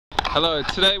Hello,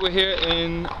 today we're here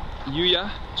in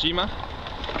Yuya, Jima.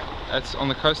 It's on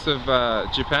the coast of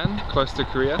Japan, close to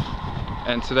Korea.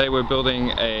 And today we're building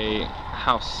a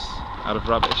house out of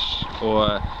rubbish,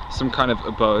 or some kind of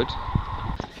abode.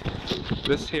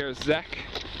 This here is Zach.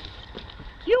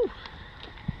 Yo!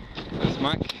 There's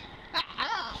Mike.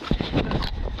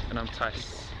 And I'm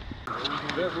Tice.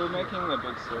 We're making a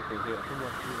big circle here.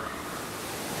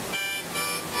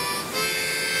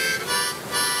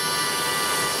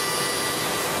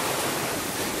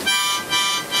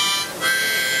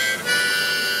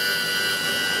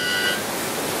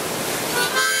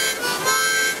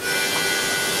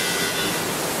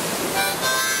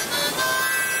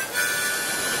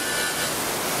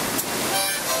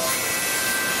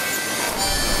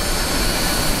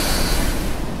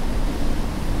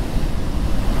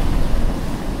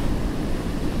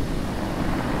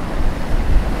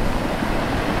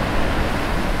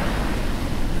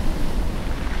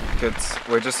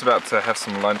 We're just about to have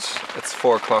some lunch. It's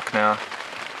 4 o'clock now,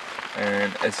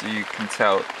 and as you can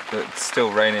tell, it's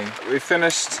still raining. We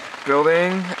finished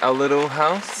building our little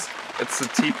house. It's a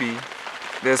teepee.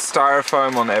 There's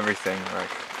styrofoam on everything. Like,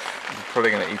 I'm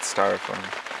probably gonna eat styrofoam.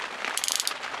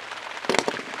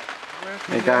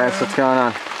 Hey guys, what's going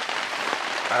on?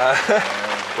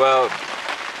 Well,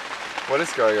 what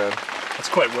is going on? It's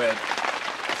quite wet.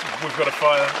 We've got a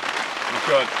fire. We've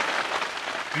got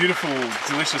beautiful,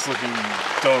 delicious looking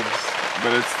dogs.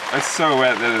 But it's so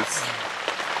wet that it's...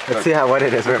 Let's see how wet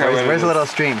it is. Where's the little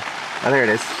stream? Oh, there it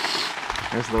is.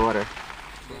 There's the water.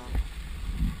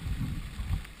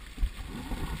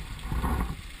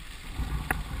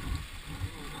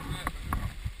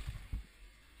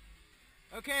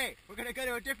 Okay, we're gonna go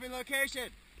to a different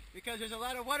location because there's a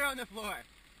lot of water on the floor.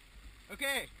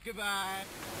 Okay, goodbye.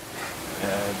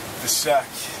 The shack.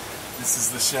 This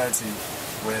is the shanty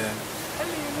where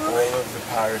all of the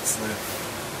pirates live.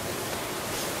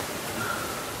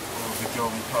 All of the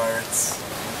Gomi pirates.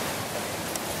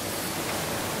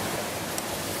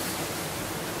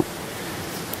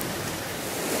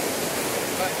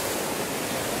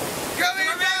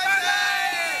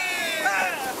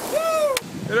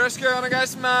 Yoroshiku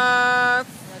onegaishimasu!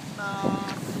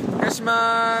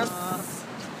 Onegaishimasu!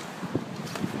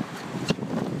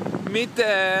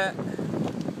 Mite!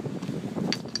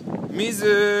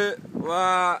 Mizu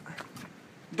wa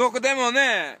doko demo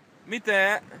ne!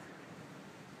 Mite!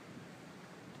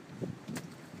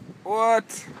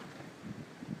 What?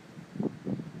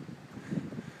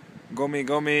 Gomi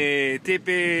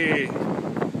tipi!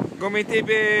 Gomi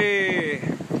tipi!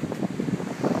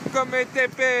 Gomi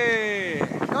tipi!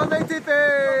 Gomi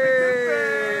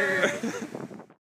tipi!